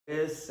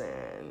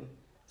Listen,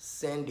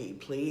 Cindy,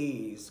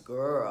 please,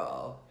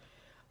 girl.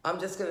 I'm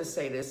just going to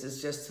say this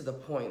is just to the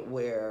point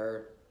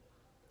where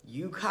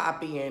you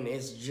copying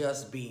is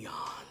just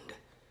beyond.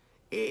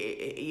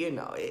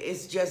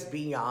 It's just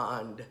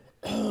beyond.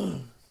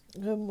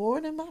 Good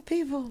morning, my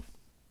people.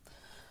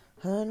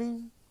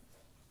 Honey,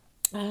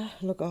 I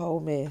look a whole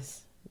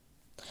mess.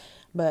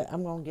 But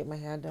I'm going to get my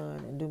hair done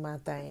and do my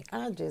thing.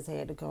 I just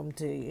had to come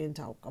to you and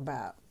talk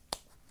about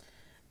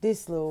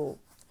this little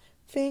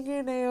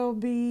fingernail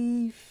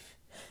beef.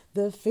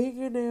 The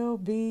fingernail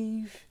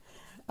beef.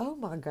 Oh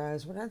my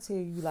gosh, when I tell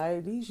you,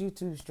 like, these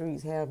YouTube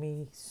streets have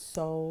me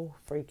so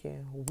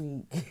freaking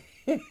weak.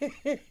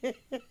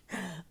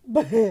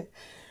 But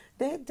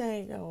that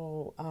dang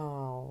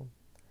old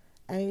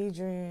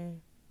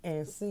Adrienne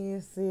and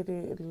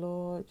CynCity,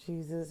 Lord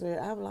Jesus,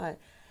 man, I'm like,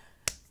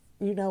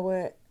 you know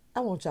what? I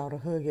want y'all to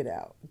hug it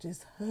out.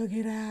 Just hug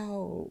it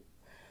out.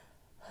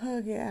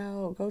 Hug it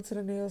out. Go to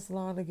the nail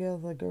salon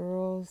together,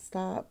 girls.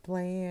 Stop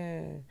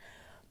playing.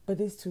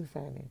 But it's too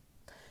funny.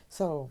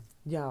 So,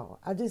 y'all,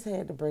 I just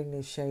had to bring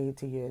this shade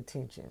to your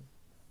attention.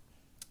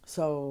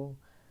 So,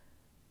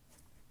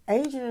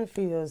 Adrienne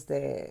feels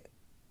that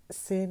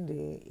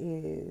Cindy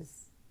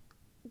is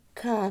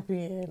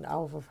copying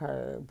off of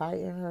her,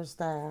 biting her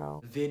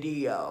style.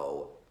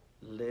 Video.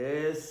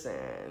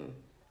 Listen,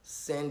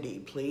 Cindy,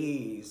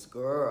 please,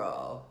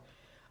 girl.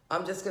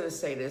 I'm just going to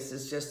say this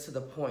is just to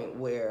the point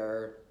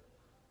where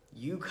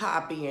you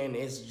copying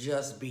is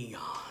just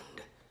beyond.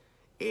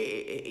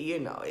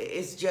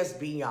 It's just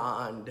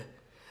beyond.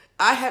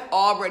 I had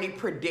already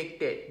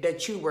predicted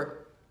that you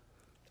were,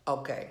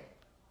 okay.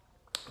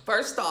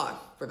 First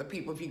off, for the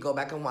people, if you go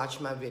back and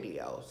watch my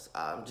videos,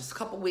 just a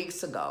couple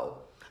weeks ago,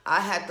 I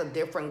had the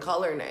different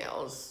color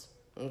nails,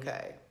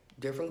 okay,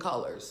 different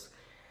colors.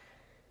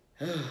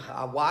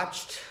 I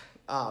watched,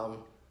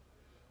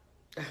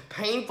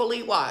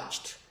 painfully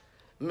watched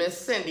Miss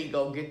Cindy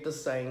go get the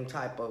same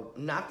type of,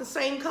 not the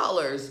same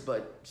colors,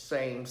 but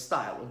same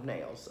style of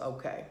nails,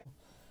 okay.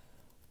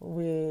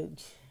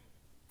 Which,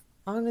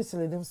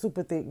 honestly, them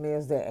super thick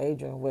nails that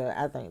Adrienne wear,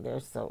 I think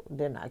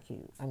they're not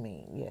cute. I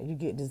mean, yeah, you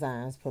get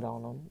designs put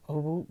on them.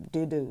 Oh,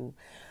 they do.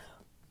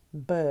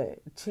 But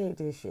check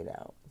this shit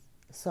out.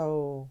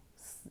 So,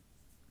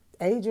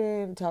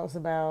 Adrienne talks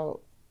about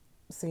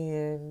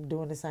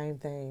doing the same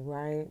thing,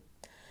 right?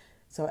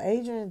 So,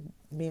 Adrienne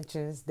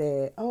mentions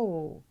that,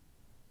 oh,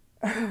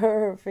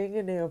 her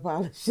fingernail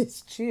polish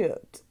is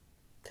chipped.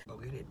 Go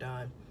get it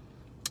done.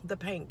 The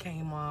paint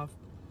came off.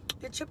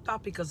 It chipped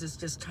off because it's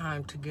just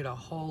time to get a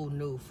whole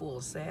new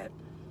full set.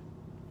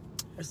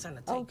 It's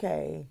gonna take.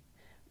 Okay.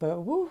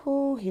 But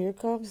woohoo, here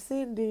comes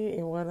Cindy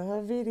in one of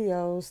her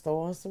videos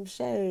throwing some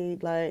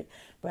shade. Like,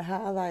 but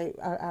how, like,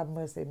 I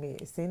must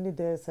admit, Cindy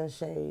does her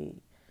shade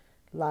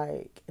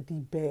like the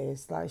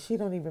best. Like, she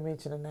don't even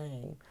mention a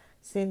name.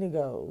 Cindy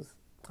goes,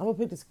 I'm gonna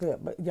put this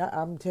clip, but yeah,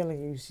 I'm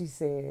telling you, she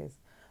says,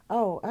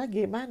 oh, I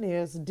get my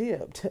nails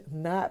dipped,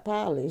 not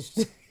polished.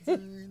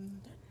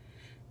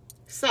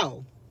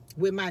 So,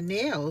 with my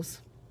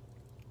nails,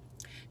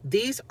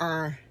 these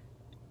are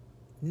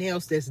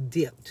nails that's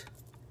dipped.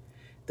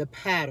 The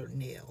pattern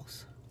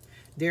nails.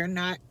 They're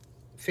not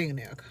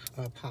fingernail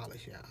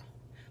polish, y'all.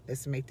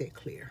 Let's make that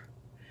clear.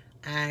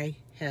 I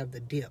have the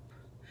dip.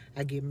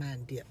 I get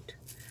mine dipped.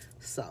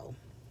 So,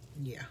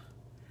 yeah.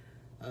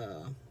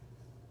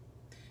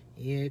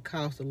 Yeah, it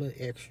costs a little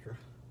extra.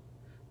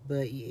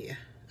 But, yeah,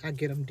 I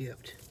get them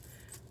dipped.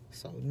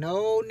 So,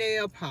 no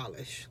nail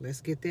polish.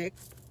 Let's get that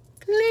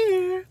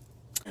clear.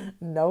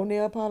 No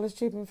nail polish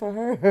chipping for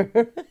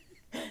her.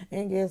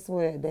 And guess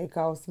what? They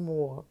cost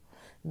more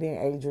than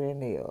Adrienne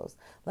nails.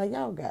 Like,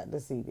 y'all got to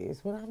see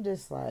this. But I'm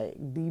just like,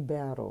 the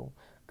battle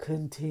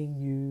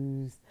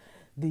continues.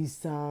 The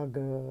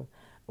saga.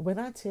 When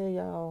I tell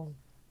y'all,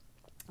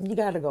 you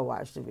got to go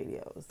watch the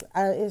videos.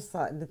 It's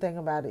like, the thing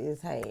about it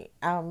is, hey,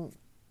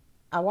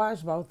 I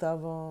watch both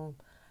of them.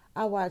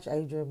 I watch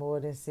Adrienne more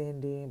than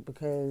Cindy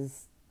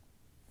because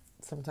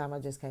sometimes I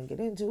just can't get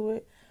into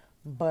it.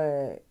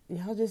 But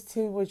y'all just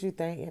tell me what you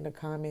think in the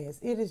comments.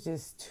 It is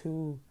just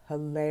too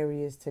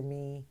hilarious to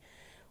me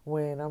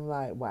when I'm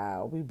like,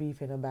 wow, we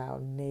beefing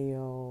about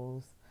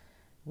nails.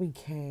 We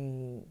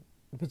can't.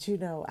 But,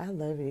 I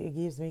love it. It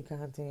gives me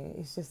content.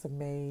 It's just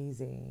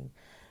amazing.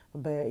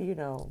 But,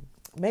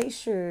 make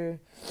sure,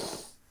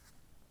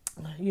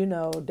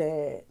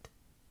 that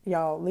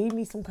y'all leave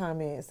me some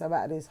comments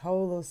about this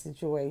whole little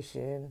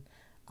situation.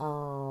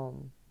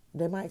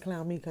 They might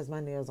clown me because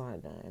my nails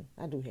aren't done.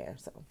 I do hair,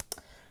 so.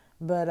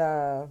 But,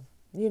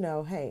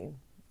 hey,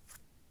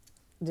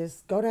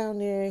 just go down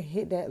there,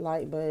 hit that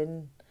like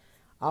button.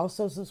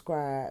 Also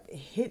subscribe.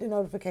 Hit the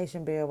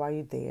notification bell while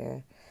you're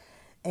there.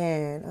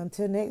 And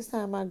until next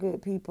time, my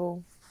good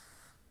people.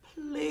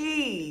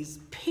 Please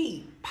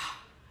peep.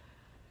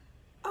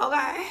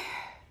 Okay?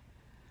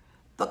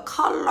 The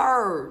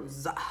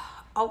colors.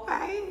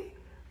 Okay?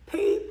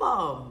 Peep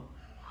them.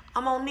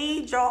 I'm gonna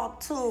need y'all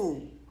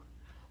to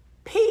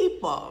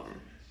peep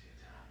them.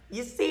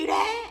 You see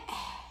that?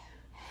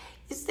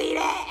 You see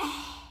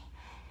that?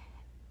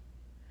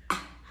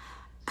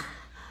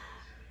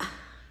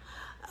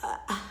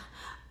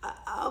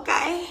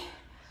 Okay?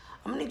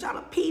 I'm gonna need y'all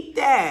to peep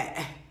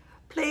that.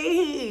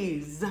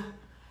 Please.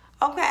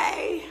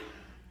 Okay?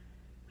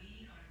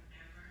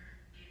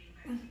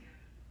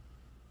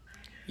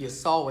 You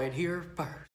saw it here first.